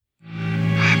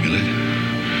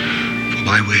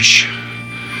my wish.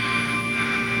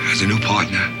 As a new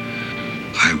partner,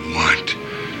 I want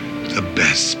the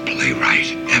best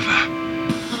playwright ever.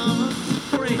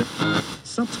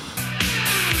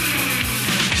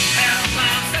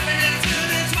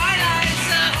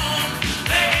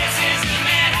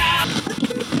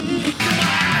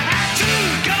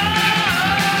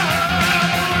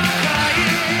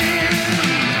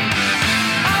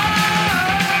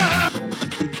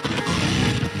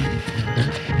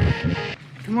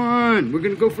 Come on, we're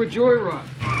gonna go for a joyride.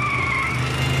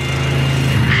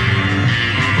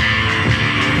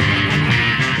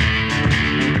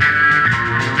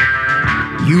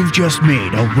 You've just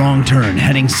made a wrong turn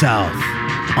heading south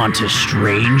onto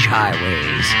strange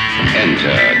highways.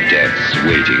 Enter Death's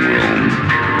waiting room,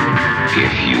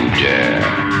 if you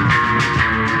dare.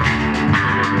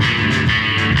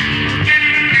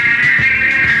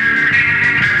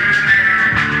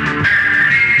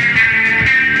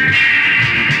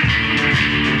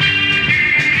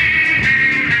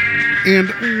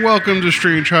 And welcome to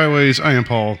Strange Highways. I am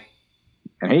Paul.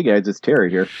 And hey guys, it's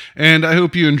Terry here. And I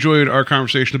hope you enjoyed our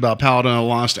conversation about Paladin: A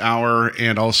Lost Hour,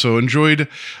 and also enjoyed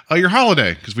your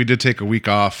holiday, because we did take a week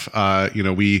off.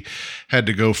 We had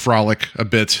to go frolic a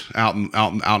bit out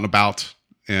and about,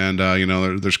 and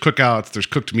there's cookouts, there's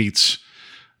cooked meats.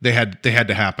 They had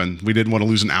to happen. We didn't want to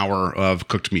lose an hour of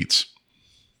cooked meats.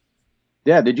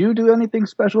 Yeah, did you do anything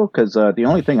special? Because the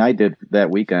only thing I did that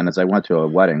weekend is I went to a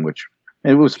wedding, which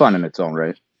it was fun in its own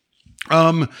right.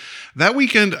 That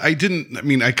weekend I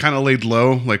kind of laid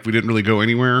low, like we didn't really go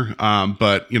anywhere.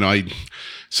 But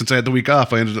since I had the week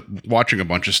off, I ended up watching a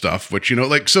bunch of stuff, which,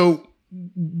 welcome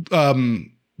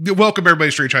everybody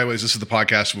to Strange Highways. This is the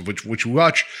podcast which we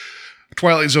watch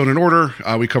Twilight Zone in order.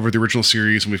 We covered the original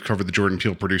series and we've covered the Jordan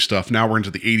Peele produced stuff. Now we're into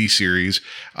the 80s series.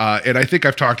 And I think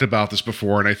I've talked about this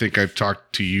before, and I think I've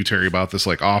talked to you, Terry, about this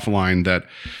like offline, that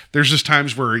there's just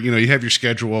times where, you have your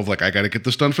schedule of like, I got to get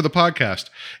this done for the podcast.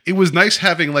 It was nice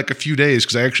having like a few days,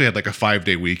 because I actually had like a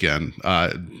 5-day weekend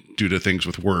due to things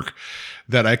with work,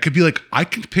 that I could be like, I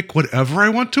can pick whatever I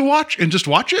want to watch and just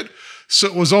watch it. So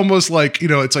it was almost like,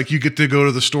 it's like you get to go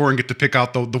to the store and get to pick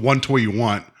out the one toy you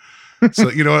want.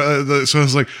 So, so I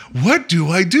was like, what do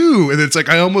I do? And it's like,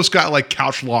 I almost got like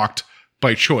couch locked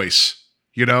by choice,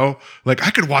 like I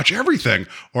could watch everything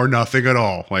or nothing at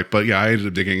all. But yeah, I ended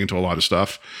up digging into a lot of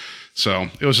stuff. So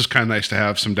it was just kind of nice to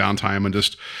have some downtime and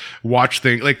just watch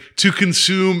things, like to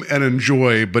consume and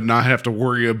enjoy, but not have to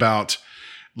worry about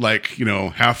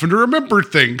having to remember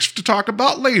things to talk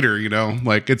about later,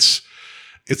 like it's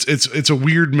a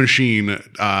weird machine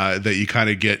that you kind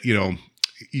of get,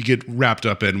 you get wrapped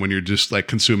up in when you're just like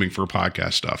consuming for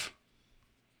podcast stuff.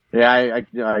 Yeah, I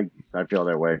feel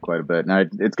that way quite a bit. Now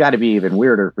it's got to be even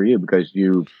weirder for you because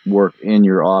you work in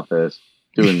your office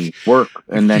doing work,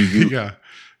 and then you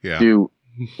do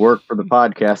work for the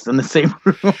podcast in the same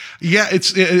room. Yeah,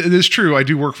 it is true. I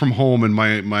do work from home, and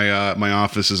my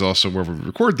office is also where we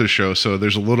record this show. So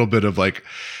there's a little bit of like,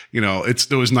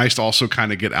 it was nice to also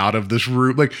kind of get out of this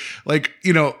room. Like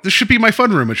this should be my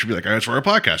fun room. It should be like, it's for our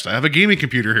podcast. I have a gaming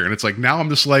computer here, and it's like now I'm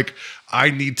just like,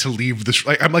 I need to leave this.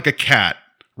 Like I'm like a cat,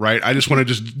 right? I just want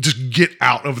to just get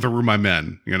out of the room I'm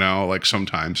in. Like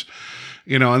sometimes.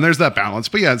 And there's that balance.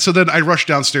 But yeah, so then I rush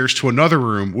downstairs to another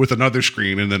room with another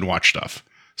screen and then watch stuff.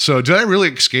 So did I really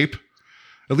escape?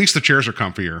 At least the chairs are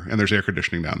comfier and there's air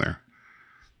conditioning down there.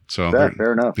 So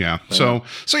fair enough. Yeah. So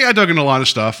yeah, I dug in a lot of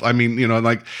stuff. I mean, I'm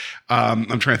trying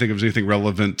to think if there's anything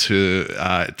relevant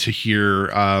to hear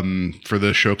for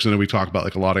this show, because I know we talk about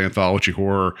like a lot of anthology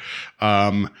horror.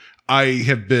 I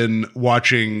have been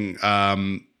watching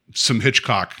some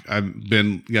Hitchcock. I've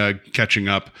been catching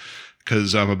up,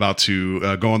 because I'm about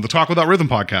to go on the Talk Without Rhythm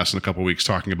podcast in a couple of weeks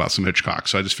talking about some Hitchcock.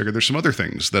 So I just figured there's some other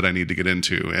things that I need to get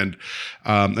into, and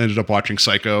ended up watching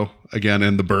Psycho again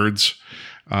and The Birds.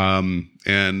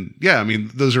 And yeah, I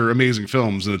mean, those are amazing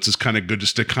films, and it's just kind of good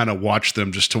just to kind of watch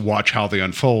them, just to watch how they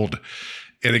unfold.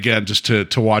 And again, just to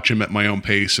watch them at my own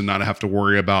pace and not have to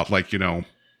worry about like,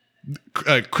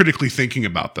 critically thinking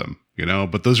about them,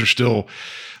 but those are still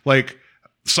like,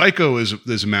 Psycho is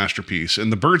a masterpiece,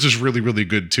 and The Birds is really, really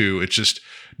good too. It's just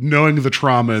knowing the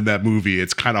trauma in that movie,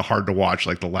 it's kind of hard to watch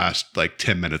like the last like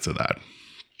 10 minutes of that.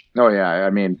 Oh yeah,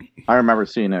 I mean, I remember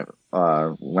seeing it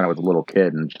when I was a little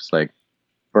kid, and just like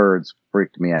birds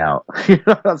freaked me out.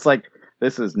 It's like,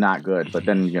 this is not good. But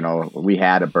then we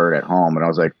had a bird at home, and I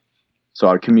was like, so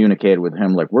I communicated with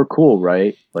him like, we're cool,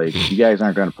 right? Like, you guys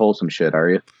aren't going to pull some shit, are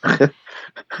you?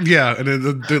 Yeah,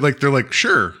 and they're like,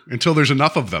 sure, until there's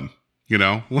enough of them. You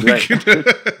know, Right.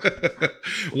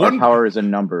 Our power is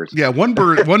in numbers. Yeah, one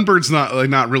bird's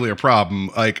not really a problem.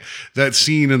 Like that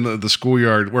scene in the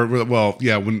schoolyard where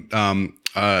when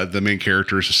the main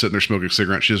character is just sitting there smoking a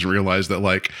cigarette, she doesn't realize that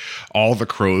like all the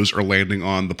crows are landing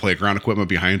on the playground equipment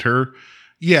behind her.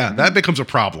 Yeah, that becomes a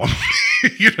problem.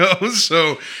 You know,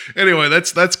 so anyway,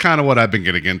 that's kind of what I've been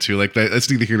getting into. Like that's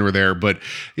neither here nor there, but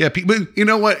yeah, people, you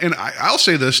know what? And I'll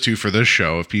say this too for this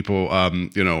show, if people,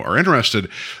 are interested,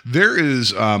 there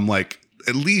is like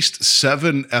at least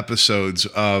 7 episodes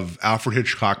of Alfred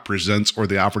Hitchcock Presents or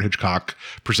the Alfred Hitchcock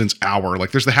Presents Hour. Like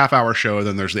there's the half-hour show, and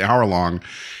then there's the hour-long.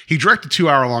 He directed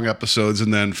 2-hour-long episodes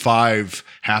and then 5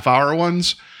 half-hour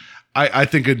ones. I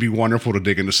think it'd be wonderful to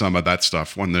dig into some of that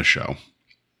stuff on this show.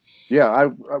 Yeah,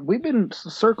 we've been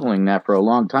circling that for a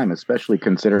long time, especially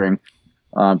considering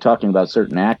talking about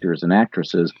certain actors and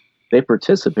actresses. They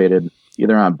participated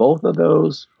either on both of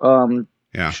those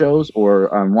shows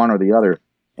or on one or the other.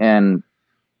 And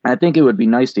I think it would be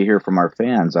nice to hear from our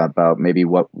fans about maybe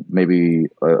what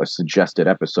a suggested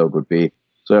episode would be.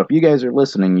 So if you guys are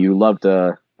listening, you loved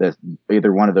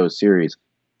either one of those series,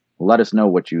 let us know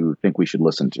what you think we should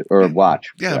listen to or watch.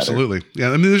 Yeah, rather. absolutely.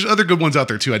 Yeah, I mean, there's other good ones out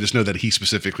there too. I just know that he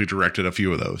specifically directed a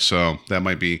few of those, so that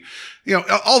might be,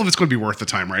 all of it's going to be worth the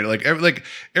time, right? Like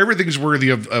everything's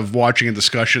worthy of watching and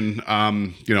discussion.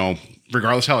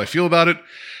 Regardless how I feel about it.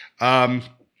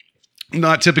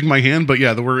 Not tipping my hand, but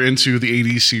yeah, we're into the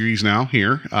 80s series now.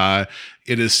 Here,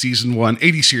 it is season 1,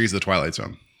 80s series of the Twilight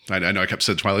Zone. I know I kept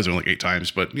saying Twilight Zone like 8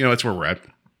 times, but that's where we're at.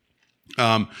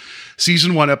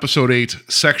 Season 1, episode 8,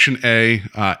 section A,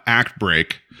 act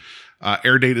break.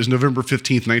 Air date is November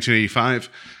 15th, 1985.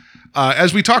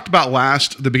 As we talked about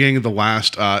the beginning of the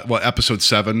last, episode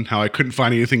 7, how I couldn't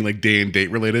find anything like day and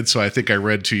date related. So I think I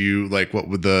read to you like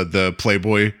what the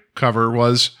Playboy cover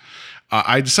was.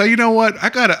 I decided, you know what? I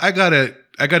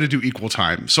gotta do equal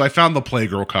time. So I found the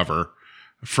Playgirl cover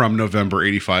from November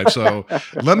 85. So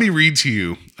let me read to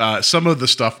you some of the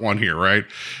stuff on here, right?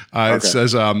 Okay. It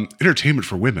says entertainment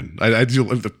for women. I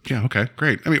do. Yeah, okay,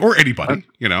 great. I mean, or anybody,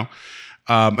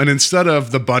 and instead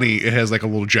of the bunny, it has like a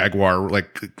little jaguar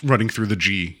like running through the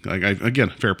G.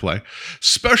 Again, fair play.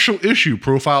 Special issue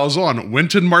profiles on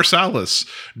Wynton Marsalis,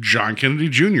 John Kennedy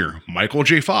Jr., Michael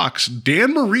J. Fox,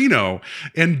 Dan Marino,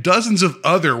 and dozens of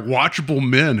other watchable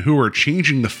men who are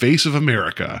changing the face of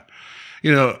America.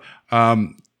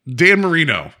 Dan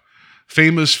Marino,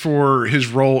 famous for his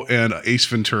role in Ace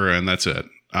Ventura, and that's it.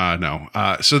 No.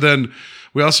 So then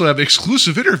we also have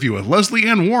exclusive interview with Leslie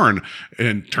Ann Warren,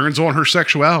 and turns on her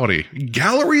sexuality.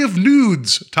 Gallery of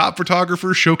nudes. Top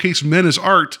photographers showcase men as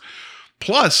art.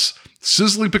 Plus,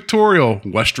 sizzling pictorial,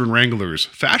 Western Wranglers,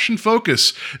 fashion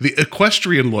focus, the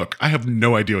equestrian look. I have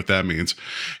no idea what that means.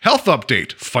 Health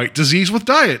update, fight disease with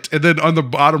diet. And then on the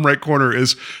bottom right corner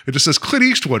it just says Clint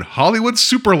Eastwood, Hollywood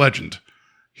super legend.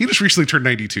 He just recently turned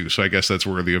 92, so I guess that's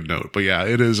worthy of note. But yeah,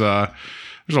 it is,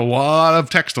 there's a lot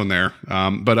of text on there.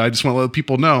 But I just want to let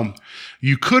people know,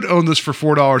 you could own this for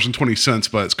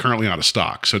 $4.20, but it's currently out of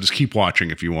stock. So just keep watching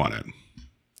if you want it.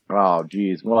 Oh,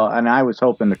 geez. Well, and I was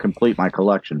hoping to complete my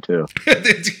collection too.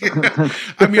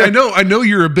 I mean, I know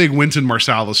you're a big Wynton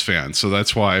Marsalis fan, so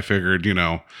that's why I figured,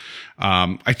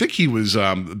 I think he was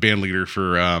the band leader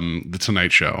for The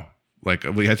Tonight Show. Like,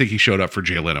 I think he showed up for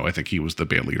Jay Leno. I think he was the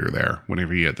band leader there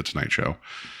whenever he had The Tonight Show.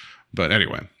 But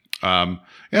anyway, so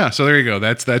there you go.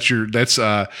 That's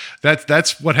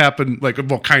what happened. Like,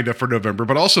 well, kind of for November,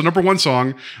 but also number 1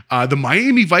 song, the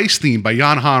Miami Vice theme by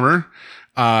Jan Hammer.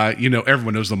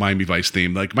 Everyone knows the Miami Vice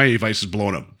theme. Like Miami Vice is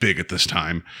blowing up big at this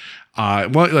time.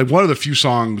 One of the few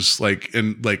songs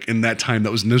in that time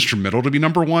that was an instrumental to be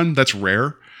number 1. That's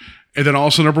rare. And then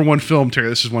also number 1 film, Terry,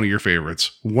 this is one of your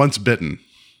favorites, Once Bitten.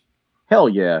 Hell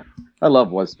yeah. I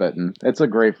love Once Bitten. It's a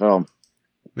great film.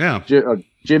 Yeah.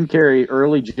 Jim Carrey,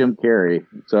 early Jim Carrey.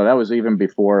 So that was even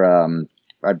before,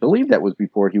 I believe that was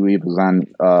before he was on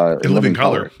In Living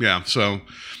Color. Yeah. So,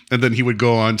 and then he would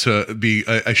go on to be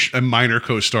a minor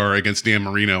co-star against Dan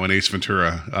Marino in Ace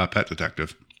Ventura, Pet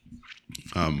Detective.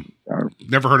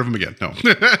 Never heard of him again. No.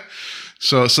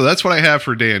 So that's what I have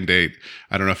for day and date.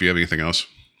 I don't know if you have anything else.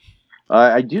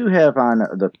 I do have on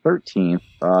the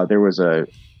 13th, there was a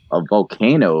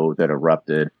volcano that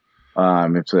erupted.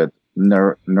 It's a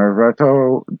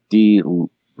Nervato de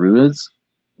Ruiz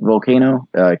volcano,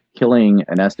 killing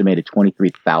an estimated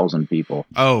 23,000 people.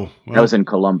 Oh, well, that was in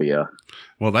Colombia.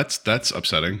 Well, that's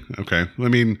upsetting. Okay. I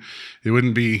mean, it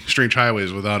wouldn't be Strange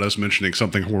Highways without us mentioning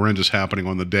something horrendous happening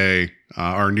on the day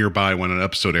or nearby when an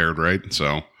episode aired, right?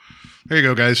 So there you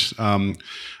go, guys. A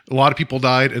lot of people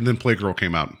died, and then Playgirl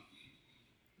came out.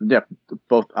 Yep,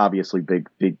 both obviously big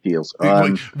deals.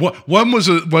 One's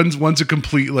a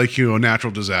complete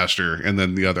natural disaster, and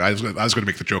then the other I was going to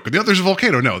make the joke. The other's a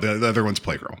volcano. No, the other one's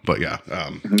Playgirl. But yeah,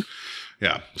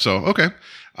 yeah. So okay,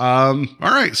 all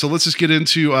right. So let's just get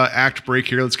into act break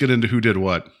here. Let's get into who did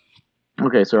what.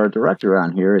 Okay, so our director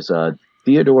on here is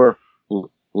Theodore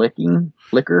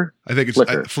Flicker. I think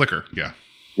it's Flicker. Yeah.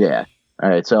 Yeah. All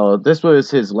right. So this was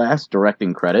his last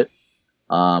directing credit.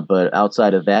 But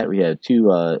outside of that, we had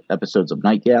 2 episodes of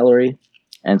Night Gallery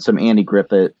and some Andy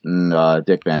Griffith and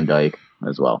Dick Van Dyke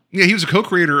as well. Yeah, he was a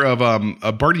co-creator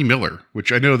of Barney Miller,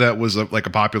 which I know that was a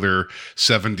popular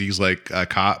 70s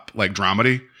cop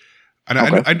dramedy. And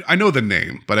Okay. I know the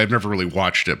name, but I've never really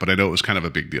watched it. But I know it was kind of a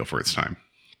big deal for its time.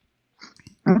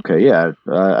 Okay, yeah,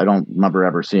 I don't remember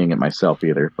ever seeing it myself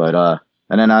either. But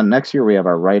and then next year we have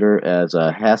our writer as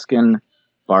Haskell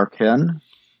Barken.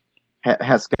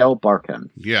 Haskell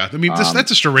Barken. Yeah, I mean that's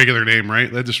just a regular name,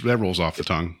 right? That rolls off the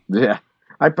tongue. Yeah,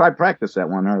 I practiced that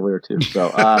one earlier too. So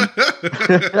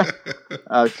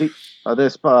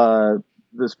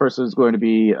this person is going to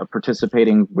be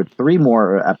participating with 3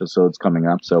 more episodes coming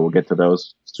up. So we'll get to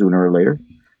those sooner or later.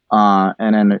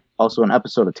 And then also an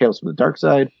episode of Tales from the Dark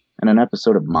Side. And an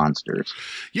episode of Monsters.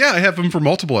 Yeah, I have him for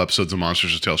multiple episodes of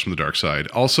Monsters of Tales from the Dark Side.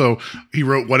 Also, he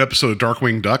wrote 1 episode of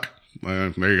Darkwing Duck.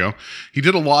 There you go. He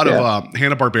did a lot of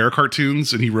Hanna-Barbera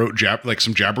cartoons, and he wrote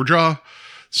some Jabberjaw.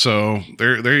 So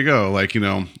there you go. I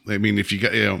mean, if you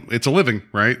get, it's a living,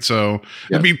 right? So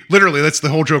I mean, literally, that's the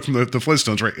whole joke from the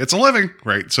Flintstones, right? It's a living,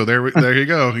 right? So there you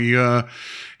go. He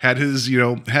had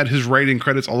his writing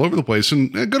credits all over the place,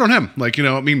 and good on him. I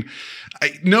mean,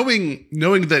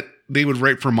 knowing that they would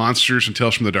write for Monsters and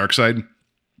Tales from the Dark Side,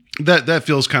 that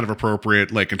feels kind of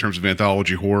appropriate, in terms of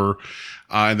anthology horror.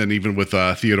 And then even with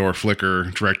Theodore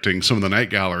Flicker directing some of the Night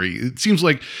Gallery, it seems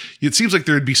like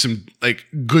there'd be some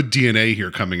good DNA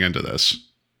here coming into this.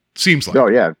 Seems like. Oh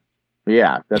yeah,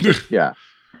 that's yeah.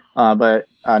 But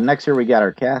next year we got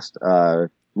our cast.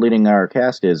 Leading our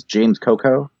cast is James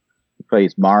Coco, who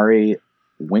plays Mari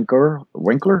Winkler.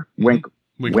 Yeah.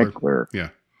 Winkler.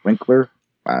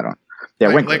 I don't.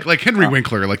 Yeah, Winkler. Like Henry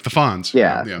Winkler, like the Fonz.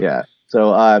 Yeah.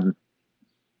 So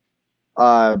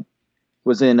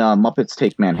was in Muppets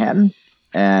Take Manhattan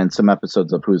and some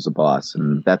episodes of Who's the Boss,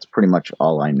 and that's pretty much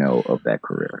all I know of that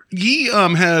career. He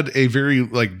had a very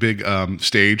big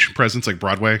stage presence,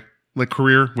 Broadway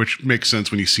career, which makes sense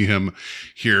when you see him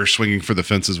here swinging for the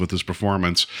fences with his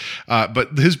performance. But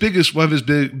one of his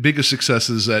biggest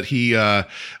successes that he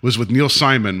was with Neil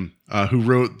Simon, who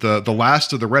wrote the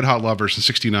last of the Red Hot Lovers in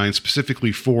 '69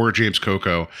 specifically for James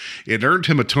Coco. It earned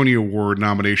him a Tony Award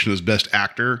nomination as Best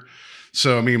Actor.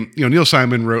 So, I mean, Neil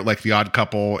Simon wrote The Odd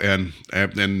Couple and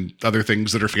other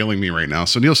things that are failing me right now.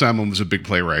 So Neil Simon was a big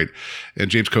playwright,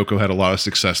 and James Coco had a lot of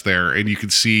success there. And you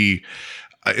could see,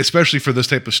 especially for this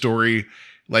type of story,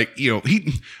 he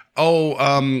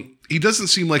doesn't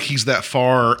seem like he's that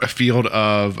far afield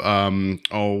of,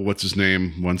 what's his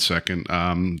name? 1 second.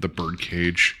 The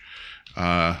Birdcage.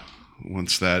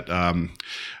 What's that?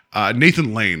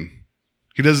 Nathan Lane.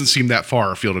 He doesn't seem that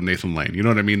far afield of Nathan Lane. You know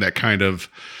what I mean? That kind of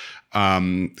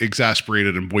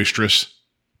exasperated and boisterous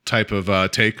type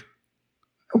of take.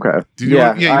 Okay. You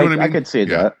know what I mean? I could see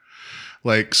that.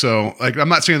 I'm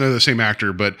not saying they're the same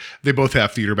actor, but they both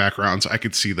have theater backgrounds. I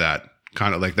could see that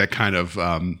kind of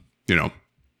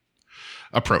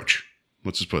approach.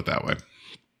 Let's just put it that way.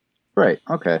 Right.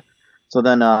 Okay. So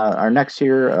then our next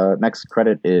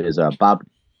credit is Bob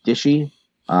Dishy,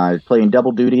 playing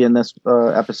double duty in this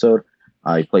episode.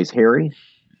 He plays Harry.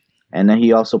 And then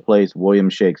he also plays William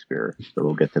Shakespeare. So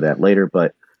we'll get to that later.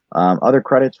 But other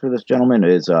credits for this gentleman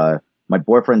is My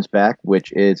Boyfriend's Back,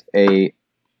 which is I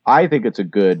think it's a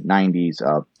good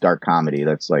 90s dark comedy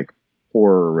that's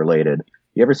horror related.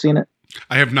 You ever seen it?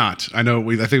 I have not. I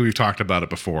think we've talked about it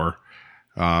before.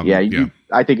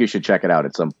 I think you should check it out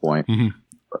at some point. Mm-hmm.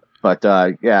 But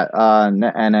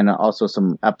and then also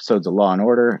some episodes of Law and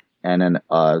Order. And then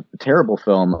the terrible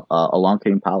film, Along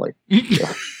Came Polly.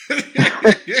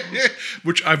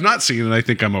 Which I've not seen, and I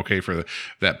think I'm okay for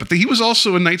that. But he was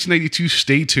also in 1992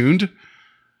 Stay Tuned.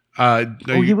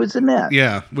 He was in that?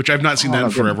 Yeah, which I've not seen that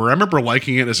in forever. I remember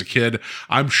liking it as a kid.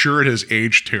 I'm sure it has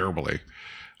aged terribly.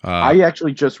 I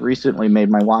actually just recently made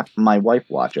my wife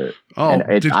watch it. Oh, and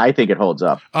I think it holds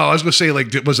up. Oh, I was going to say,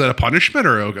 was that a punishment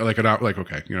or okay,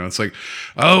 it's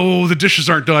the dishes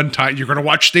aren't done. You're going to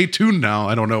watch Stay Tuned now.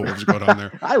 I don't know what was going on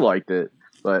there. I liked it,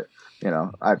 but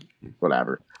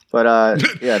whatever. But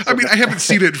yeah, I mean, I haven't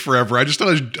seen it forever. I just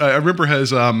thought I remember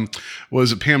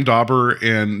was it Pam Dauber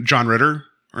and John Ritter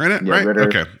are in it, yeah, right? Ritter.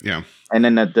 Okay, yeah. And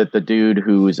then the dude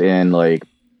who's in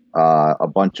a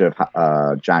bunch of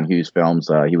John Hughes films.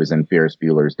 He was in Ferris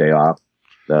Bueller's Day Off,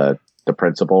 the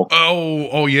principal.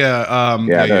 Oh yeah.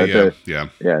 Yeah,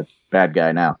 bad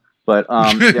guy now. But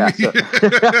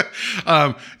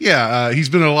yeah, he's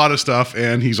been in a lot of stuff,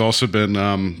 and he's also been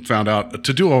found out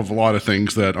to do a lot of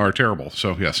things that are terrible.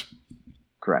 So yes,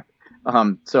 correct.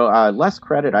 So less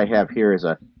credit I have here is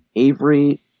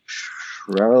Avery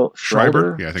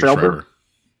Schreiber. Yeah, I think Schreiber.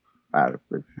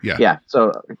 Yeah.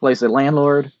 So he plays the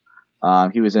landlord.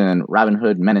 He was in Robin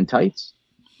Hood Men in Tights,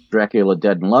 Dracula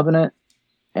Dead and Loving It,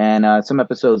 and some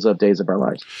episodes of Days of Our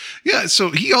Lives. Yeah, so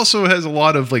he also has a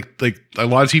lot of like a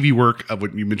lot of TV work.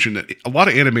 What you mentioned, a lot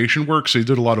of animation work. So he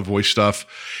did a lot of voice stuff.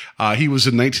 He was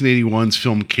in 1981's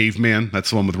film Caveman.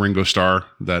 That's the one with Ringo Starr.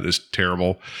 That is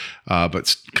terrible, but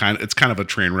it's kind of a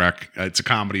train wreck. It's a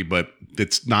comedy, but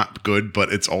it's not good.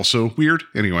 But it's also weird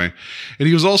anyway. And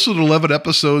he was also in 11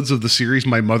 episodes of the series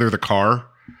My Mother the Car.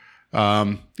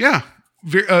 A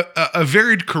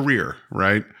varied career,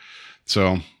 right?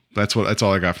 So. That's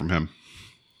all I got from him.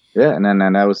 Yeah, and then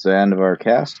that was the end of our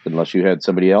cast. Unless you had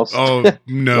somebody else. Oh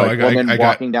no, like I got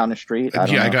walking down the street.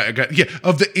 I got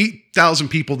of the 8,000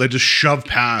 people that just shoved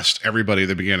past everybody at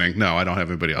the beginning. No, I don't have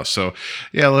anybody else. So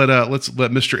yeah, let's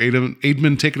let Mr.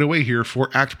 Aidman take it away here for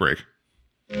Act Break.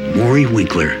 Maury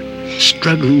Winkler,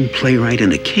 struggling playwright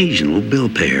and occasional bill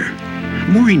payer.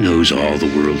 Maury knows all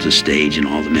the world's a stage and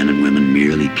all the men and women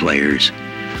merely players.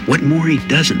 What Maury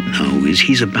doesn't know is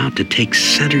he's about to take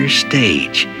center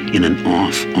stage in an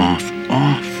off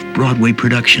Broadway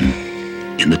production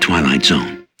in the Twilight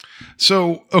Zone.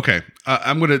 So, okay,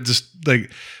 I'm going to just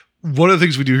one of the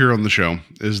things we do here on the show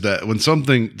is that when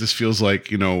something just feels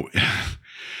like,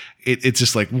 it's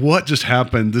just like, what just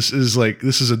happened? This is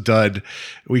a dud.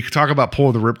 We talk about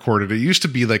pulling the ripcord, and it used to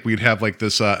be like we'd have like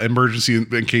this emergency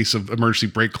in case of emergency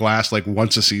break glass like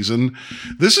once a season.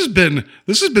 This has been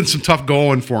some tough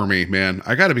going for me, man.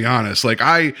 I got to be honest. Like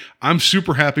I'm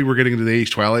super happy we're getting into the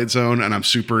age Twilight Zone, and I'm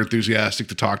super enthusiastic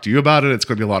to talk to you about it. It's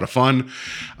going to be a lot of fun.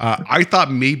 I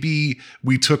thought maybe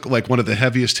we took like one of the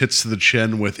heaviest hits to the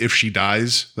chin with If She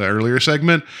Dies, the earlier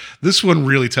segment. This one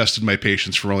really tested my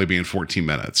patience for only being 14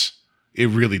 minutes. It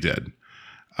really did.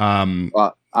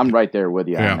 I'm right there with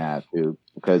you on that, too,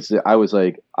 because I was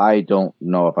like, I don't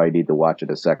know if I need to watch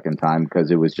it a second time because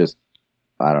it was just,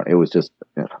 I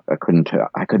couldn't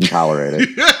tolerate it.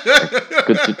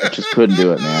 I just couldn't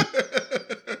do it, man.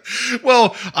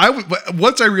 Well,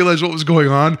 once I realized what was going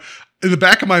on in the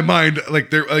back of my mind,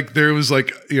 there was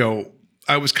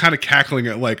I was kind of cackling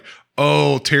at like,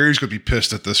 oh, Terry's gonna be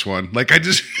pissed at this one. Like I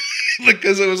just.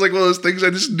 Because it was like one of those things I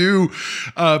just knew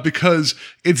because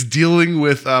it's dealing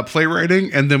with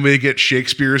playwriting, and then we get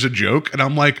Shakespeare as a joke, and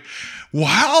I'm like,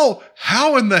 wow,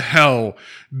 how in the hell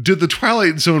did the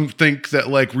Twilight Zone think that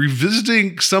like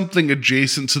revisiting something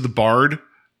adjacent to the Bard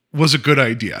was a good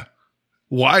idea?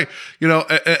 Why,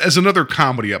 as another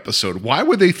comedy episode, why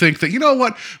would they think that, you know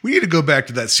what, we need to go back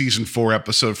to that season 4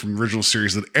 episode from the original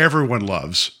series that everyone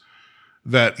loves?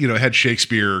 That, had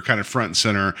Shakespeare kind of front and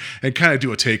center and kind of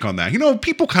do a take on that.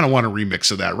 People kind of want a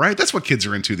remix of that, right? That's what kids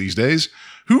are into these days.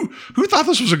 Who thought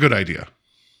this was a good idea?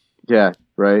 Yeah,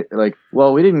 right. Like,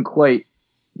 well, we didn't quite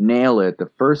nail it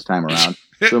the first time around.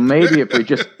 So maybe if we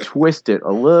just twist it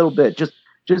a little bit, just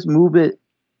move it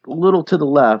a little to the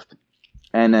left,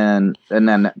 and then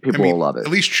people will love it.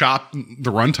 At least chop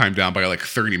the runtime down by like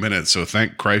 30 minutes. So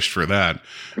thank Christ for that.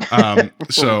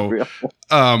 So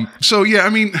yeah, I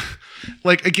mean,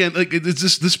 like, again, like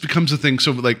this becomes a thing.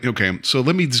 So like, okay, so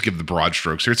let me just give the broad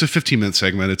strokes here. It's a 15-minute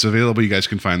segment. It's available. You guys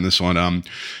can find this on,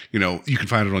 you can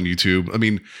find it on YouTube. I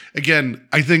mean, again,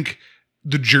 I think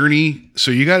the journey,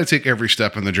 so you got to take every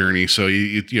step in the journey. So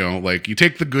you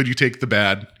take the good, you take the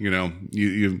bad,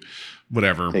 you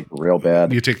whatever. Take real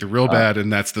bad. You take the real bad,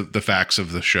 and that's the facts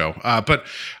of the show. But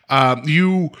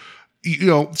so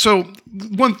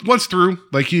once through,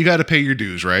 like, you got to pay your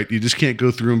dues, right? You just can't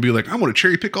go through and be like, I want to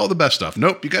cherry pick all the best stuff.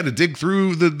 Nope, you got to dig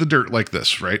through the dirt like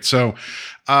this, right? So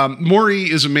Maury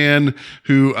is a man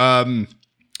who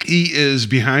he is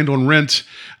behind on rent.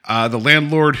 The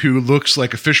landlord, who looks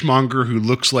like a fishmonger, who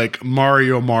looks like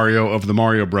Mario of the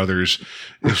Mario Brothers,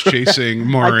 is chasing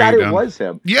Maury. I thought it was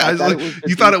him. Yeah,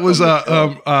 you thought it was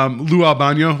Lou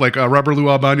Albano, like Rubber Lou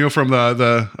Albano from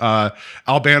the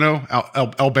Albano.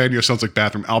 Albano sounds like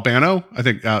bathroom. Albano, I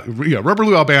think. Rubber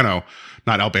Lou Albano,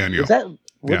 not Albano.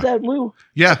 Was that Lou?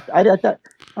 Yeah. I thought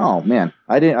Oh man,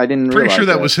 I didn't Pretty realize sure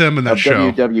that was him in that of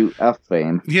show. WWF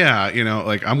fame. Yeah, you know,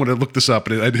 like I'm gonna look this up,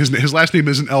 and his last name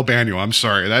isn't Albano. I'm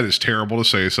sorry, that is terrible to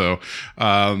say. So,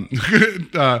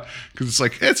 because it's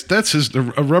like that's a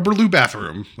rubber loo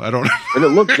bathroom. I don't know. But it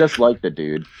looked just like the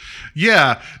dude.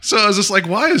 Yeah, so I was just like,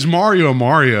 why is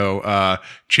Mario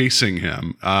chasing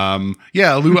him?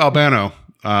 Yeah, Lou Albano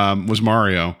was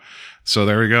Mario. So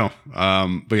there we go.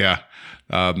 But yeah.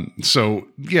 So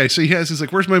he's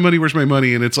like, where's my money? Where's my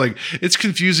money? And it's like, it's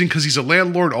confusing because he's a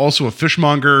landlord, also a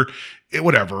fishmonger,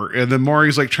 whatever. And then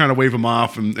Maury's like trying to wave him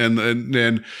off. And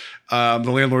the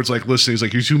landlord's like, listen, he's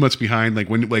like, you're 2 months behind.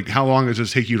 Like how long does it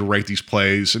take you to write these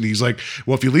plays? And he's like,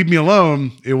 well, if you leave me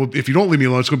alone, if you don't leave me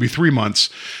alone, it's going to be 3 months.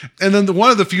 And then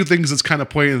one of the few things that's kind of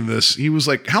pointing in this, he was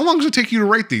like, how long does it take you to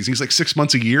write these? And he's like, 6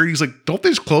 months, a year. And he's like, don't they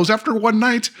just close after one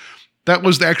night? That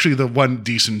was actually the one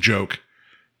decent joke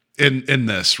in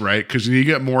this, right? Because you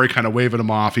get Maury kind of waving him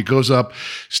off. He goes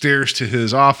upstairs to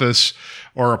his office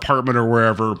or apartment or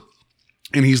wherever,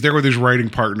 and he's there with his writing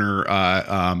partner,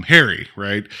 Harry,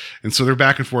 right? And so they're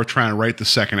back and forth trying to write the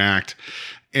second act.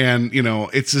 And, you know,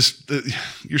 it's this,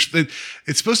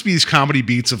 it's supposed to be these comedy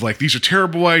beats of like, these are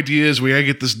terrible ideas. We gotta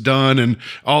get this done and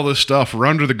all this stuff. We're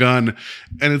under the gun.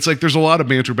 And it's like, there's a lot of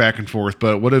banter back and forth.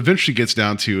 But what it eventually gets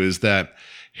down to is that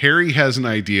Harry has an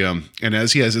idea, and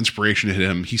as he has inspiration hit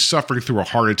him, he's suffering through a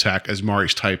heart attack as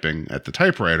Maury's typing at the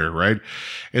typewriter, right?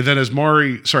 And then as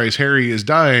Harry is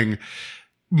dying,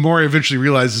 Maury eventually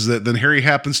realizes that then Harry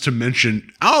happens to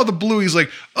mention, out of the blue, he's like,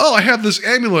 oh, I have this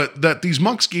amulet that these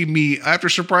monks gave me after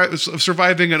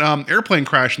surviving an airplane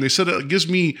crash, and they said it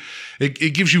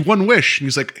gives you one wish. And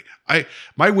he's like,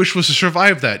 my wish was to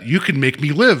survive that. You can make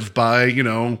me live by,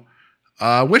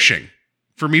 wishing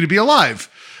for me to be alive.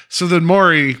 So then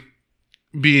Maury,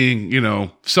 being,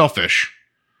 selfish,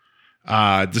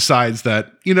 decides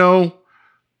that,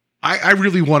 I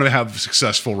really want to have a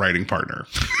successful writing partner.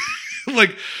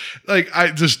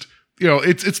 I just,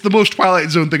 it's the most Twilight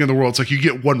Zone thing in the world. It's like you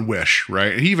get one wish,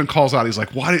 right? And he even calls out, he's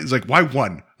like, why? He's like, why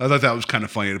one? I thought that was kind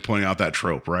of funny to point out that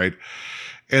trope, right?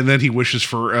 And then he wishes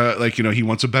for, he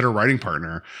wants a better writing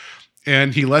partner,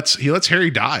 and he lets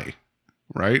Harry die,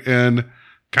 right? And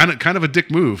kind of a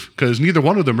dick move because neither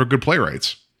one of them are good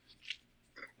playwrights.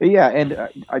 Yeah, and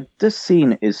this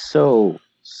scene is so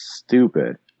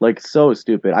stupid, so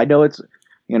stupid. I know it's,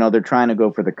 they're trying to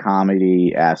go for the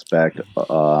comedy aspect,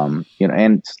 and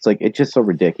it's like it's just so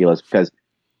ridiculous because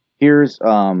here's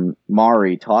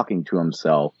Maury talking to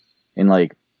himself and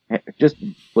just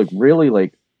really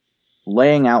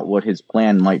laying out what his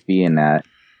plan might be in that,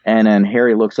 and then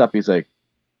Harry looks up, he's like,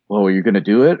 "Well, are you gonna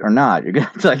do it or not? You're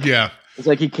gonna yeah." It's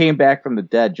like he came back from the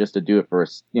dead just to do it for,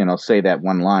 say that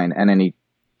one line, and then he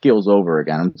keels over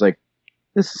again. It's like,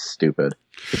 this is stupid.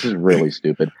 This is really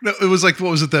stupid. No, it was like,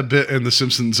 what was it, that bit in The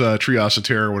Simpsons, Treehouse of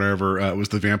Terror, whenever it was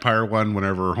the vampire one,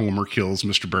 whenever Homer kills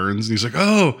Mr. Burns, and he's like,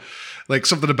 oh,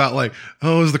 something about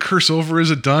is the curse over?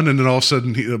 Is it done? And then all of a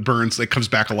sudden Burns comes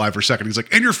back alive for a second. He's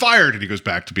like, and you're fired. And he goes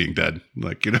back to being dead.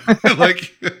 Then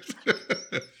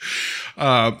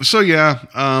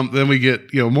we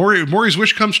get, Maury's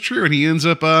wish comes true, and he ends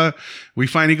up, we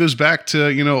find he goes back to,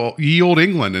 ye old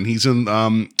England, and he's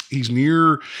he's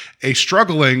near a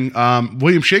struggling,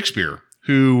 William Shakespeare,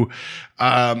 who,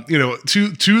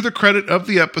 to the credit of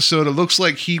the episode, it looks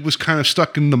like he was kind of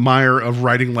stuck in the mire of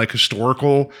writing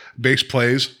historical based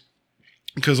plays,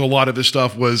 because a lot of his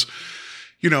stuff was,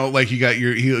 he wrote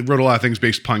a lot of things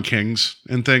based upon kings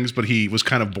and things, but he was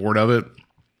kind of bored of it.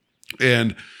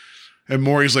 And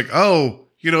Maury's like, oh,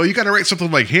 you got to write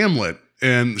something like Hamlet.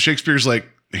 And Shakespeare's like,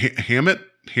 Hamnet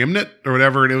or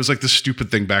whatever. And it was like this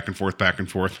stupid thing back and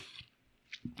forth.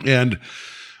 And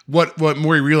what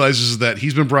Maury realizes is that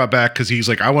he's been brought back because he's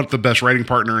like, I want the best writing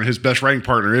partner, and his best writing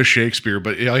partner is Shakespeare.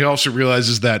 But he also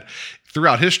realizes that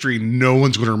throughout history, no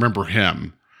one's going to remember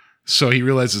him. So he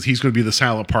realizes he's going to be the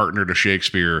silent partner to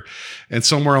Shakespeare. And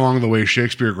somewhere along the way,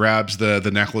 Shakespeare grabs the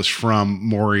necklace from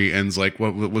Maury and's like,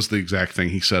 what was the exact thing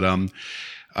he said?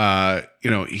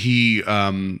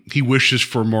 He wishes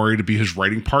for Maury to be his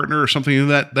writing partner or something in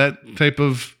that type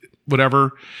of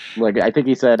whatever. I think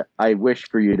he said, I wish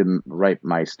for you to write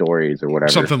my stories or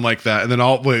whatever. Something like that. And then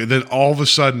all of a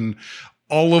sudden,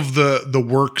 all of the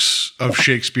works of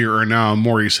Shakespeare are now in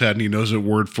Maury's head, and he knows it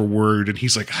word for word, and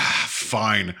he's like,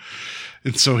 fine.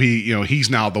 And so he's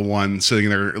now the one sitting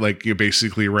there,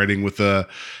 basically writing with a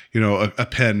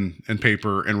pen and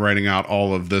paper and writing out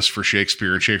all of this for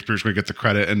Shakespeare, and Shakespeare's going to get the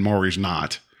credit and Maury's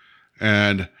not.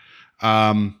 And,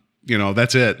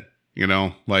 that's it,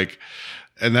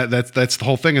 And that's the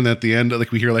whole thing. And at the end,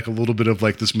 like we hear like a little bit of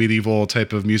like this medieval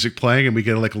type of music playing, and we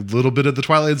get like a little bit of the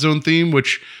Twilight Zone theme,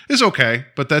 which is okay.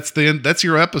 But that's the end. That's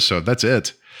your episode. That's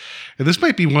it. And this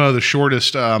might be one of the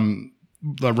shortest run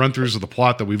throughs of the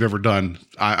plot that we've ever done.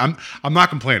 I'm not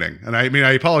complaining, and I mean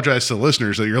I apologize to the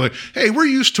listeners that you're like, hey, we're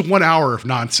used to 1 hour of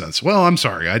nonsense. Well, I'm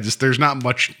sorry. There's not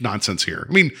much nonsense here.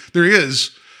 I mean, there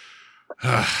is.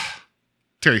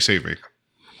 Terry, save me.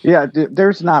 Yeah,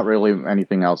 there's not really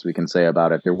anything else we can say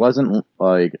about it. There wasn't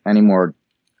like any more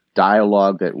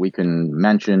dialogue that we can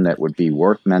mention that would be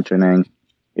worth mentioning.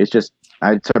 It's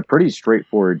a pretty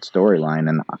straightforward storyline,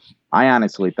 and I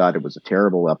honestly thought it was a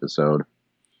terrible episode.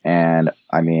 And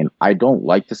I mean, I don't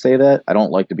like to say that. I don't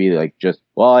like to be like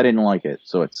well, I didn't like it,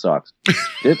 so it sucks.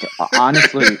 It's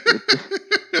honestly,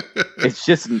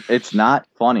 it's not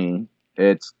funny.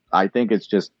 I think it's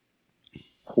just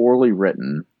poorly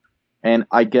written. And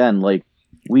again, like,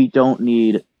 we don't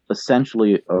need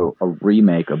essentially a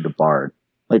remake of The Bard.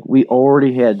 Like, we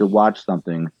already had to watch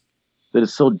something that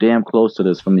is so damn close to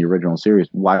this from the original series.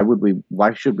 Why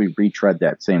should we retread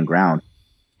that same ground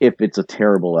if it's a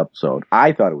terrible episode?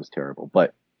 I thought it was terrible,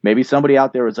 but maybe somebody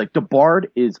out there was like, The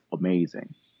Bard is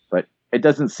amazing. But it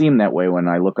doesn't seem that way when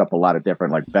I look up a lot of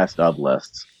different, like, best of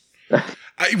lists.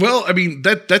 I mean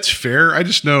that's fair. I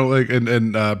just know, like,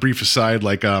 and brief aside,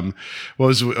 like, we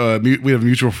have a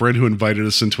mutual friend who invited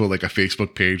us into a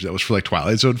Facebook page that was for like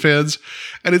Twilight Zone fans,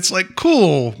 and it's like,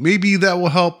 cool, maybe that will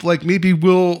help. Like, maybe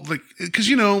we'll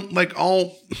because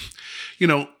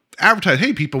advertise,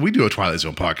 hey people, we do a Twilight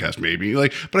Zone podcast, maybe.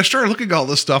 Like, but I started looking at all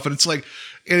this stuff, and it's like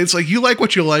you like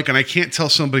what you like, and I can't tell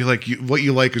somebody like what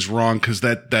you like is wrong, because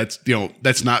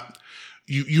that's not.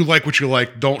 You like what you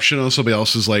like. Don't shit on somebody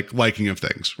else's liking of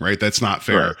things, right? That's not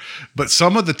fair. Right. But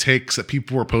some of the takes that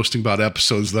people were posting about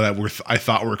episodes that I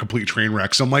thought were complete train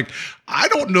wrecks, I'm like, I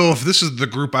don't know if this is the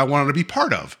group I wanted to be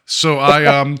part of. So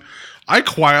I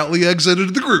quietly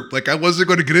exited the group. Like, I wasn't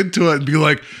going to get into it and be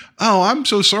like, oh, I'm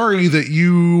so sorry that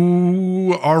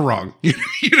you are wrong.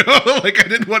 Like, I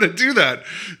didn't want to do that.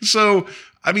 So,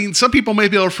 I mean, some people may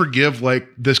be able to forgive like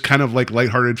this kind of like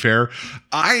lighthearted fare.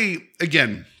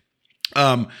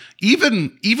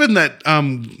 Even that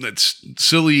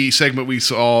silly segment we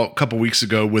saw a couple weeks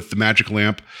ago with the magic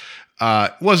lamp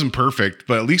wasn't perfect,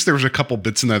 but at least there was a couple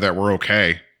bits in there that were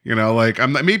okay.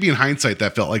 Maybe in hindsight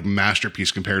that felt like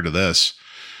masterpiece compared to this.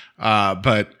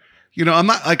 But I'm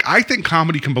not like, I think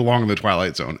comedy can belong in the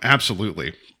Twilight Zone.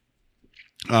 Absolutely.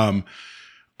 I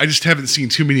just haven't seen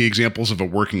too many examples of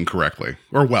it working correctly,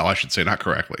 or well, I should say not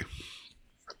correctly.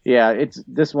 Yeah,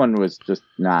 this one was just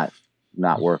not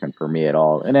working for me at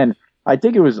all. And then I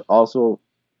think it was also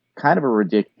kind of a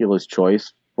ridiculous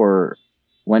choice for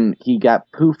when he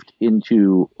got poofed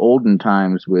into olden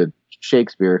times with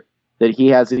Shakespeare, that he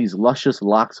has these luscious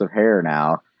locks of hair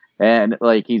now, and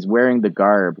like he's wearing the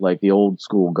garb, like the old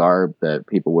school garb that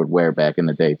people would wear back in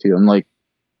the day too. I'm like,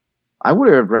 I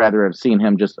would have rather have seen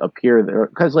him just appear there,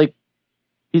 because like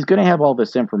he's going to have all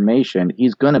this information.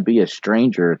 He's going to be a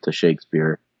stranger to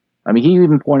Shakespeare. I mean, he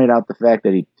even pointed out the fact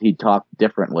that he talked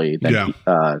differently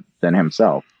than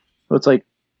himself. So it's like,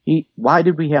 why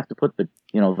did we have to put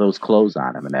those clothes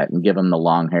on him and give him the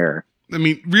long hair? I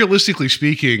mean, realistically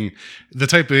speaking, the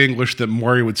type of English that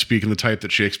Maury would speak and the type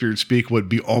that Shakespeare would speak would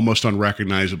be almost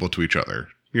unrecognizable to each other,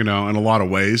 in a lot of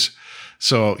ways.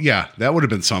 So yeah, that would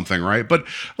have been something, right? But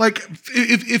like,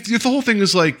 if the whole thing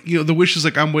is like, the wish is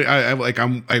like,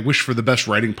 I wish for the best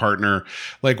writing partner.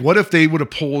 Like, what if they would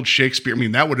have pulled Shakespeare? I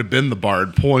mean, that would have been the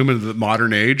Bard, pull him into the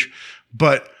modern age.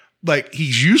 But like,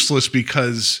 he's useless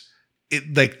because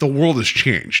the world has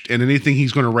changed, and anything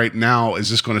he's going to write now is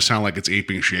just going to sound like it's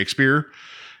aping Shakespeare.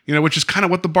 Which is kind of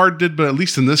what the Bard did, but at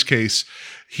least in this case,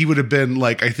 he would have been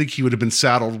like, I think he would have been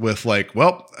saddled with like,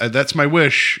 well, that's my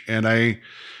wish, and I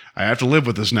have to live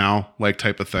with this now, like,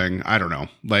 type of thing. I don't know.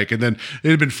 Like, and then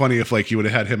it'd have been funny if like you would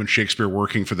have had him and Shakespeare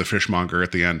working for the fishmonger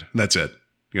at the end. That's it.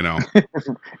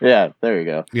 Yeah, there you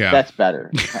go. Yeah, that's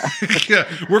better. Yeah,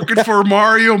 working for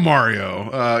Mario,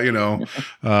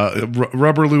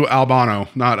 Rubber Lou Albano,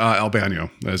 not Albano,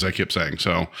 as I kept saying.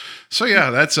 So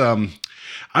yeah, that's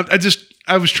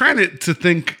I was trying to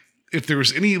think if there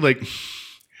was any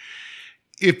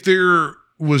if there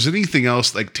was anything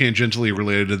else like tangentially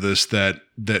related to this that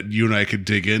you and I could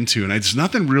dig into, and just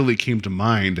nothing really came to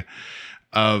mind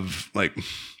of like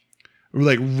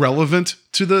relevant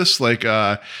to this. Like,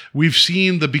 we've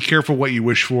seen the be careful what you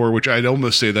wish for, which I'd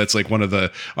almost say that's like one of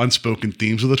the unspoken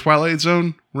themes of the Twilight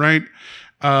Zone, right?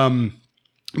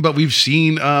 But we've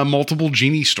seen multiple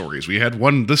genie stories. We had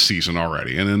one this season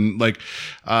already, and then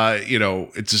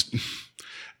it's just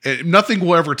Nothing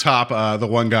will ever top the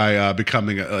one guy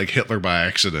becoming like Hitler by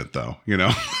accident, though.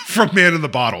 From Man in the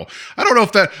Bottle. I don't know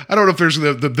if there's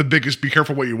the biggest. Be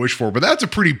careful what you wish for, but that's a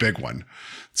pretty big one.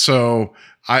 So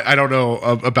I don't know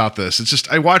about this. It's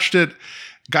just I watched it,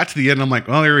 got to the end, and I'm like,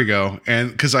 well, there we go.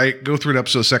 And because I go through an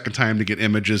episode a second time to get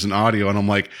images and audio, and I'm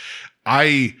like,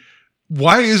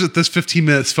 why is it this 15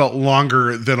 minutes felt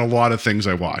longer than a lot of things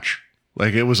I watch?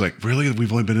 Like it was like, really,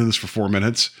 we've only been in this for 4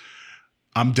 minutes.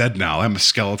 I'm dead now. I'm a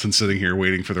skeleton sitting here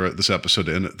waiting for this episode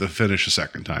to finish a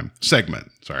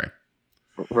segment. Sorry.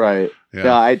 Right.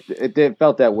 Yeah. It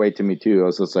felt that way to me too. I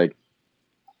was just like,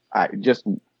 I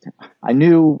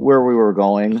knew where we were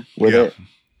going with it,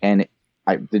 and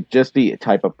just the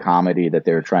type of comedy that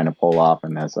they were trying to pull off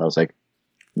in this, I was like,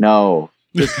 no,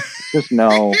 just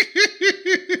no.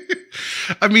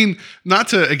 I mean, not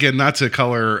to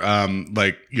color,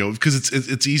 because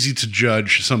it's easy to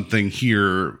judge something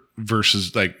here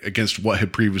versus like against what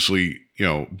had previously,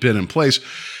 been in place.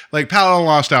 Like Paladin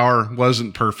Lost Hour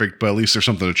wasn't perfect, but at least there's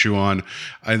something to chew on.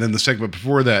 And then the segment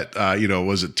before that,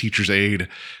 was it Teacher's Aid?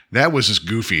 That was just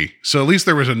goofy. So at least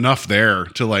there was enough there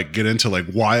to like get into like,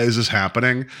 why is this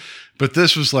happening? But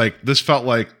this felt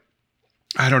like,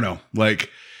 I don't know,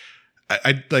 like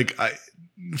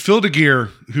Phil DeGeer,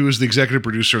 who is the executive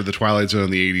producer of The Twilight Zone in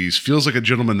the 80s, feels like a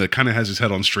gentleman that kind of has his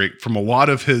head on straight from a lot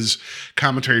of his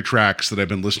commentary tracks that I've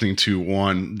been listening to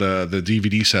on the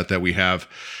DVD set that we have.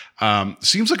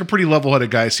 Seems like a pretty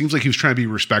level-headed guy. Seems like he was trying to be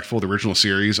respectful of the original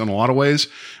series in a lot of ways,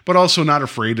 but also not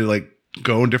afraid to like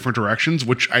go in different directions,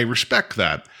 which I respect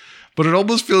that. But it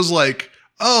almost feels like,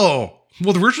 oh,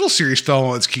 well, the original series fell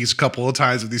on its keys a couple of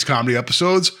times with these comedy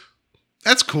episodes.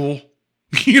 That's cool.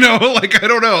 Like, I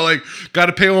don't know, like, got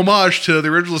to pay homage to the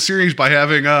original series by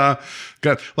having,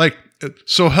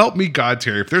 so help me God,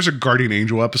 Terry, if there's a Guardian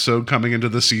Angel episode coming into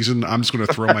this season, I'm just going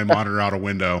to throw my monitor out a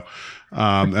window,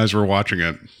 as we're watching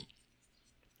it.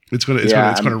 It's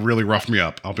gonna really rough me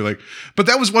up. I'll be like, but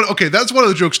that's one of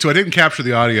the jokes too. I didn't capture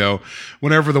the audio.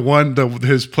 Whenever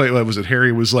his play was it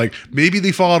Harry was like, maybe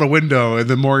they fall out a window, and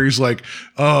then Maury's like,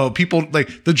 oh, people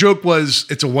like the joke was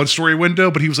it's a 1-story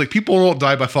window, but he was like, people don't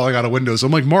die by falling out of windows.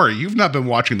 I'm like, Maury, you've not been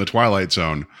watching The Twilight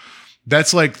Zone.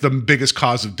 That's like the biggest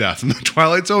cause of death in The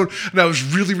Twilight Zone. And I was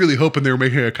really, really hoping they were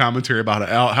making a commentary about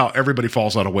how everybody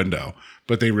falls out a window,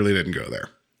 but they really didn't go there.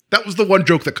 That was the one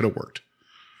joke that could have worked.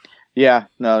 Yeah,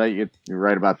 no, you're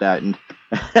right about that. And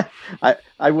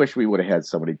I wish we would have had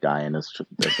somebody die in this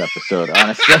episode,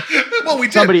 honestly. Well, we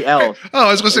did. Somebody else. Oh,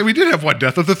 I was going to say, we did have one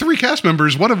death. Of the 3 cast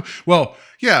members, one of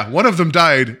them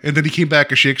died, and then he came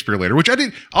back as Shakespeare later, which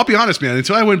I'll be honest, man,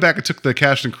 until I went back and took the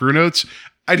cast and crew notes,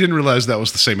 I didn't realize that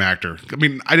was the same actor. I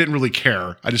mean, I didn't really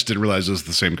care. I just didn't realize it was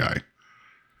the same guy.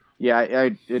 Yeah,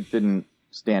 it didn't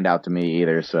stand out to me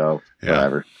either, so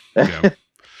whatever. Yeah.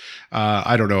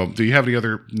 I don't know. Do you have any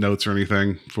other notes or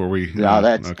anything before we? No,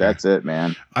 that's it,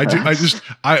 man.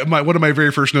 One of my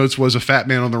very first notes was a fat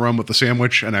man on the run with the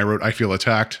sandwich, and I wrote, "I feel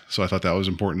attacked." So I thought that was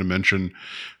important to mention.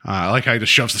 I like how he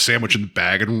just shoves the sandwich in the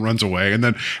bag and runs away, and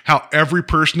then how every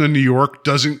person in New York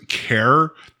doesn't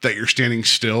care that you're standing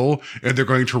still and they're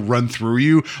going to run through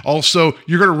you. Also,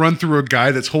 you're going to run through a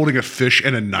guy that's holding a fish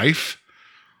and a knife.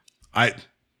 I've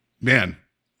been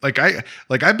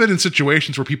in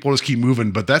situations where people just keep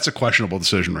moving, but that's a questionable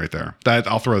decision right there.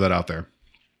 I'll throw that out there.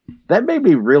 That made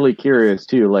me really curious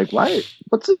too. Like,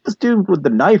 what's this dude with the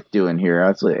knife doing here? I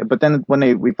was like, but then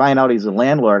when we find out he's a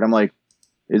landlord, I'm like,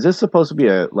 is this supposed to be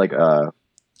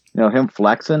him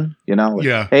flexing?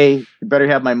 Yeah. Hey, you better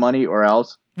have my money or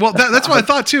else. Well, that's what I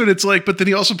thought too. And it's like, but then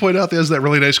he also pointed out that he has that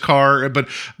really nice car. But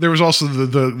there was also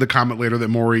the comment later that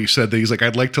Maury said that he's like,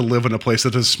 I'd like to live in a place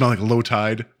that doesn't smell like low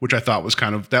tide, which I thought was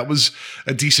that was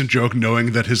a decent joke,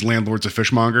 knowing that his landlord's a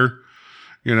fishmonger,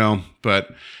 but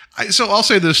so I'll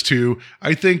say this too.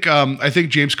 I think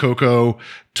James Coco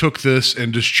took this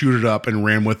and just chewed it up and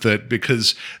ran with it,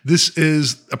 because this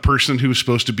is a person who's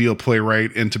supposed to be a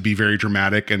playwright and to be very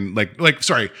dramatic and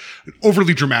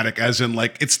overly dramatic, as in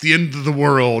like it's the end of the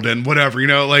world and whatever,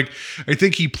 I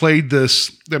think he played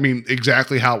this,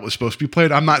 exactly how it was supposed to be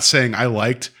played. I'm not saying I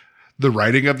liked the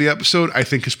writing of the episode. I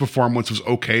think his performance was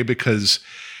okay, because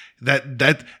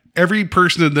that every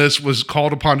person in this was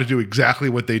called upon to do exactly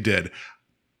what they did.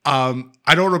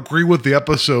 I don't agree with the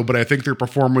episode, but I think their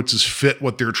performances fit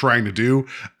what they're trying to do.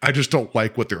 I just don't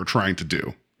like what they're trying to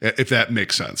do, if that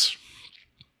makes sense.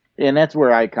 And that's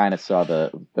where I kind of saw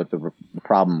the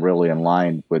problem really in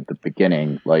line with the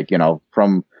beginning,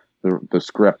 from the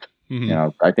script. Mm-hmm.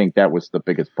 I think that was the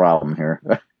biggest problem here.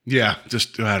 Yeah,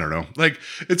 just, I don't know. Like,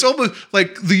 it's almost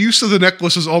like the use of the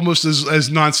necklace is almost as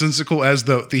nonsensical as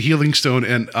the healing stone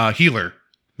and healer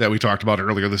that we talked about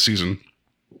earlier this season.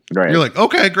 Right. You're like,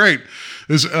 okay, great.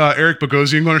 Is Eric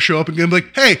Bogosian going to show up and be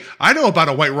like, hey, I know about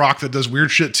a white rock that does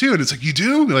weird shit too? And it's like, you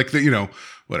do? Like,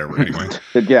 whatever. Anyway.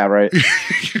 Yeah, right.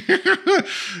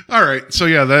 All right. So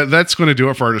yeah, that's going to do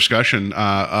it for our discussion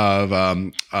of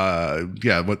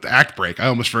with the Act Break. I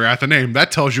almost forgot the name.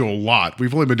 That tells you a lot.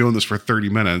 We've only been doing this for 30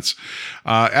 minutes.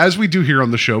 As we do here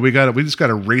on the show, we just got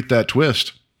to rate that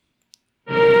twist.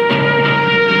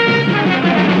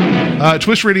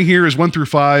 Twist rating here is 1 through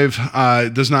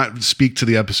 5. Does not speak to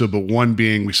the episode, but 1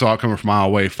 being we saw it coming from a mile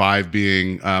away, 5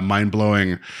 being mind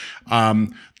blowing.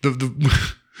 The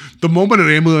moment an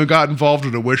alien got involved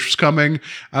and a wish was coming,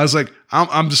 I was like,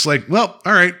 I'm just like, well,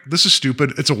 all right, this is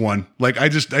stupid. It's a 1. Like I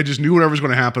just knew whatever was going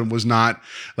to happen was not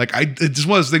like it's just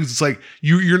one of those things. It's like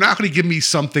you're not going to give me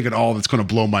something at all that's going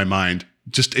to blow my mind.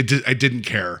 I didn't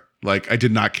care. Like I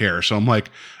did not care. So I'm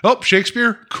like, oh,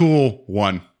 Shakespeare, cool,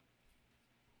 1.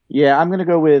 Yeah, I'm gonna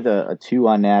go with a 2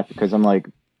 on that because I'm like,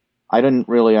 I didn't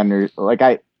really I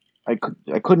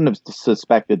couldn't have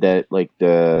suspected that like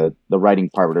the writing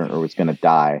partner was gonna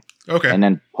die. Okay. And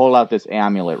then pull out this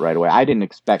amulet right away. I didn't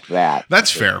expect that.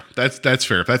 That's fair. That's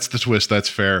fair. If that's the twist, that's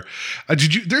fair.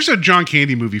 There's a John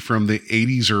Candy movie from the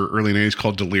 80s or early 90s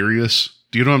called Delirious.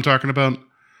 Do you know what I'm talking about?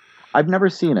 I've never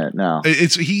seen it. No.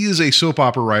 He is a soap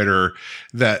opera writer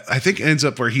that I think ends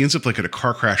up like in a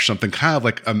car crash, something kind of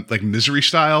like Misery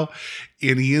style.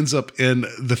 And he ends up in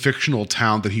the fictional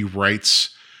town that he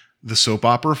writes the soap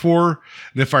opera for.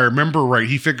 And if I remember right,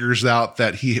 he figures out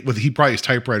that he probably has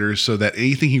typewriters so that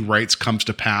anything he writes comes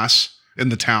to pass in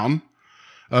the town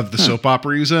of the soap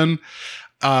opera he's in.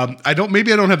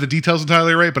 Maybe I don't have the details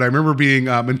entirely right, but I remember being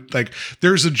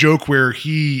there's a joke where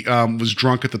he was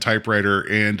drunk at the typewriter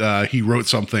and he wrote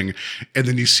something, and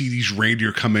then you see these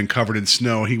reindeer come in covered in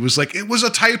snow. He was like, "It was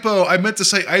a typo. I meant to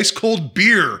say ice cold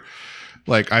beer."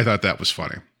 Like I thought that was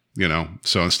funny,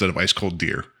 So instead of ice cold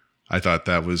deer, I thought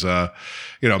that was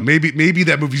maybe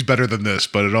that movie's better than this,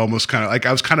 but it almost kind of like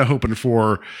I was kind of hoping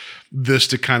for this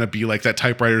to kind of be like that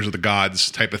Typewriters of the Gods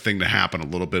type of thing to happen a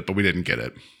little bit, but we didn't get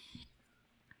it.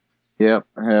 Yep,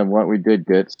 and what we did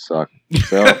get sucked.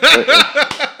 So, and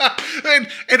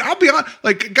I'll be honest,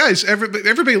 like guys,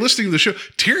 everybody listening to the show,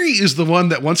 Terry is the one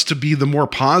that wants to be the more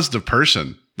positive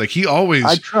person. Like he always,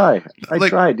 I try,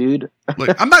 dude.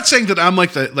 Like I'm not saying that I'm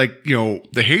like the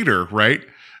hater, right?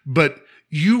 But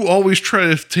you always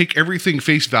try to take everything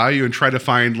face value and try to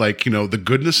find the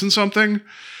goodness in something.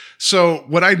 So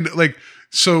when I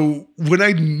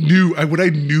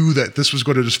knew that this was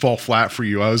going to just fall flat for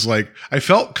you, I was like, I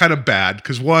felt kind of bad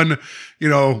because one,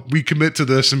 we commit to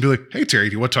this and be like, hey Terry,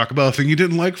 do you want to talk about a thing you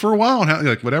didn't like for a while? And how,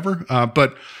 like whatever.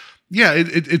 But yeah,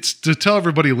 it's to tell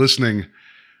everybody listening,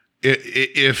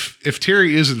 if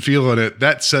Terry isn't feeling it,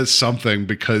 that says something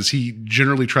because he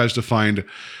generally tries to find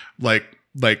like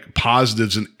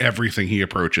positives in everything he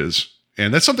approaches.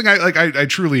 And that's something I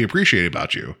truly appreciate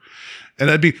about you. And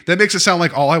that makes it sound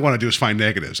like all I want to do is find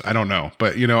negatives. I don't know,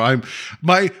 but I'm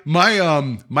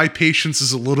my patience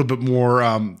is a little bit more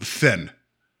thin,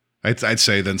 I'd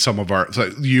say, than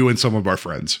you and some of our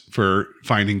friends for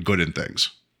finding good in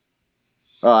things.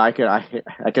 Oh, I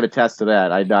could attest to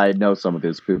that. I know some of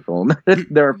these people and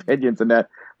their opinions and that,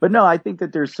 but no, I think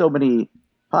that there's so many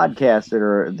podcasts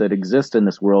that exist in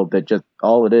this world that just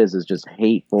all it is just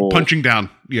hateful punching down.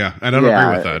 Yeah, and I don't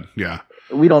agree with that. Yeah.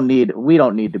 We don't need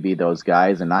to be those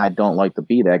guys, and I don't like to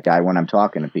be that guy when I'm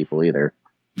talking to people either.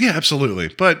 Yeah, absolutely.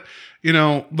 But I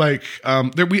know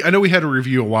we had a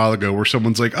review a while ago where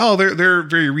someone's like, "Oh, they're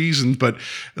very reasoned," but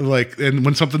and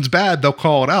when something's bad, they'll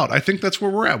call it out. I think that's where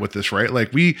we're at with this, right?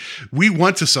 Like we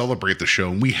want to celebrate the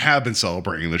show, and we have been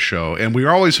celebrating the show, and we're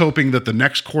always hoping that the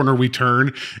next corner we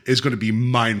turn is going to be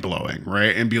mind blowing,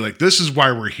 right? And be like, "This is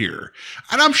why we're here."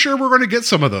 And I'm sure we're going to get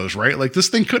some of those, right? Like this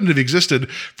thing couldn't have existed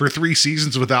for 3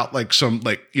 seasons without some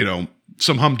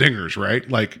humdingers, right?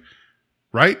 Like,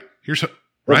 right? Here's.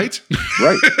 Right?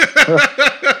 Right.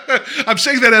 I'm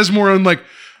saying that as more on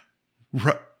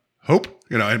hope.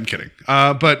 I'm kidding.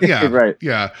 But yeah. Right.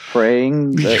 Yeah.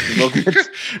 Praying.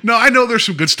 No, I know there's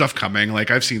some good stuff coming.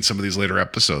 Like I've seen some of these later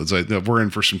episodes. We're in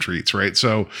for some treats, right?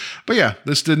 So, but yeah,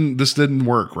 this didn't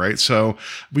work, right? So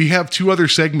we have 2 other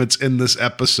segments in this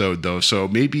episode though. So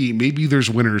maybe there's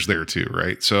winners there too,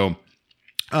 right? So,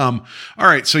 all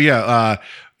right. So yeah,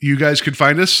 You guys can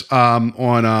find us on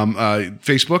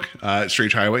Facebook,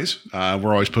 Strange Highways.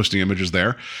 We're always posting images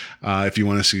there. If you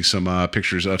want to see some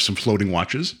pictures of some floating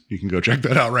watches, you can go check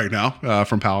that out right now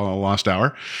from Pal and the Lost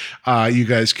Hour. You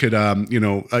guys could,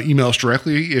 email us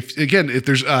directly. If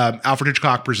there's Alfred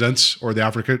Hitchcock Presents or the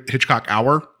Alfred Hitchcock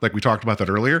Hour, like we talked about that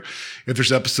earlier, if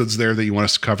there's episodes there that you want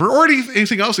us to cover or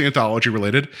anything else anthology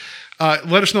related,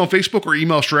 let us know on Facebook or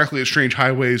email us directly at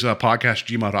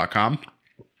strangehighwayspodcast@gmail.com.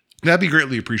 That'd be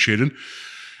greatly appreciated.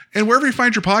 And wherever you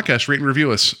find your podcast, rate and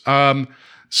review us.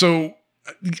 So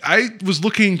I was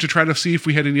looking to try to see if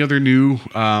we had any other new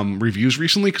reviews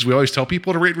recently, because we always tell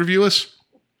people to rate and review us.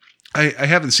 I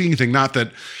haven't seen anything.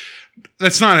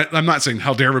 That's not it. I'm not saying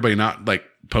how dare everybody not like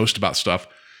post about stuff.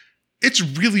 It's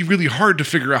really, really hard to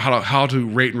figure out how to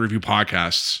rate and review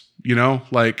podcasts. You know,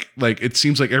 like it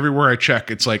seems like everywhere I check,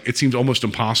 it's like it seems almost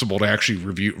impossible to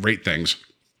actually rate things.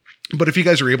 But if you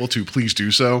guys are able to, please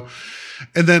do so.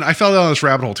 And then I fell down this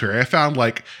rabbit hole, Terry. I found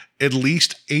like at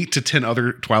least 8 to 10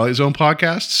 other Twilight Zone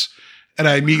podcasts, and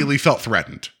I immediately felt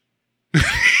threatened.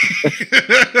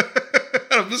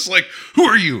 I'm just like, who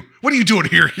are you? What are you doing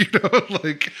here? You know,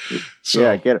 like, so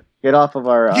yeah, get off of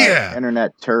our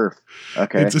internet turf.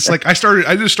 Okay, it's just like I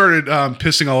just started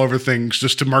pissing all over things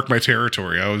just to mark my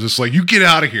territory. I was just like, you get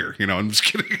out of here. You know, I'm just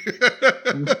kidding.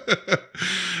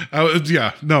 But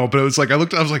it was like I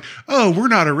was like, oh, we're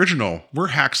not original. We're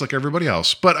hacks like everybody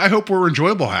else. But I hope we're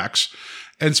enjoyable hacks.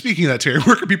 And speaking of that, Terry,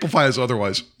 where can people find us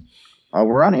otherwise?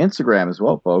 We're on Instagram as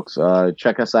well, folks.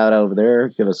 Check us out over there.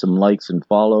 Give us some likes and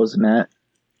follows and that.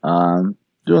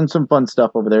 Doing some fun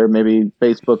stuff over there. Maybe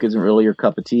Facebook isn't really your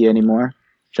cup of tea anymore.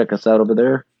 Check us out over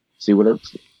there. See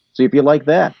if you like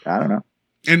that. I don't know.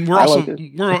 And we're on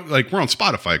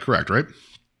Spotify, correct? Right?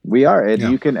 We are, and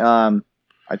you can. I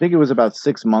think it was about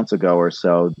 6 months ago or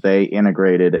so. They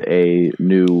integrated a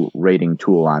new rating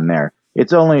tool on there.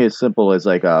 It's only as simple as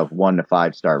like a 1 to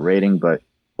 5 star rating, but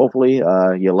hopefully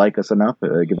you like us enough.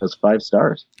 Give us 5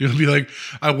 stars. You'll be like,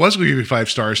 I was going to give you 5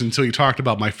 stars until you talked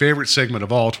about my favorite segment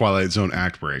of all Twilight Zone,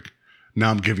 Act Break.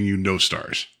 Now I'm giving you no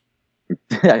stars.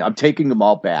 I'm taking them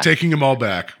all back. Taking them all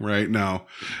back right now.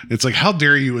 It's like, how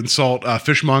dare you insult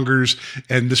fishmongers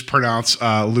and mispronounce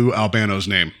Lou Albano's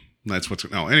name? That's what's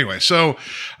no. Anyway, so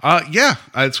that's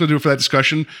going to do it for that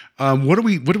discussion. What are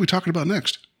we talking about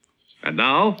next? And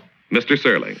now, Mr.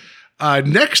 Serling.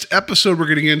 Next episode we're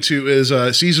getting into is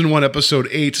season 1, episode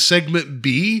 8, segment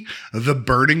B, The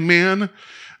Burning Man.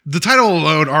 The title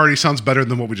alone already sounds better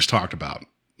than what we just talked about.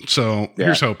 So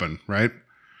here's hoping, right?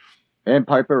 And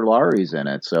Piper Laurie's in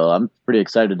it, so I'm pretty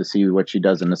excited to see what she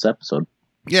does in this episode.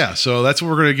 Yeah, so that's what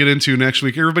we're going to get into next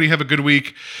week. Everybody have a good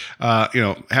week.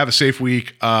 Have a safe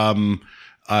week. We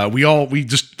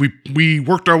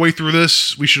worked our way through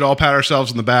this. We should all pat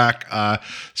ourselves on the back.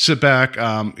 Sit back.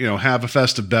 Have a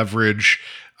festive beverage.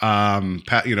 A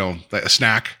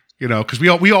snack. Because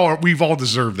we've all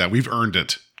deserved that. We've earned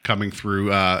it coming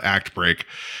through Act Break.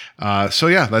 That's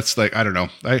like, I don't know.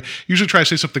 I usually try to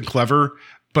say something clever,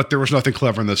 but there was nothing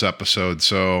clever in this episode.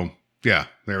 So yeah,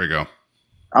 there we go.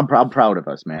 I'm proud of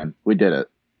us, man. We did it.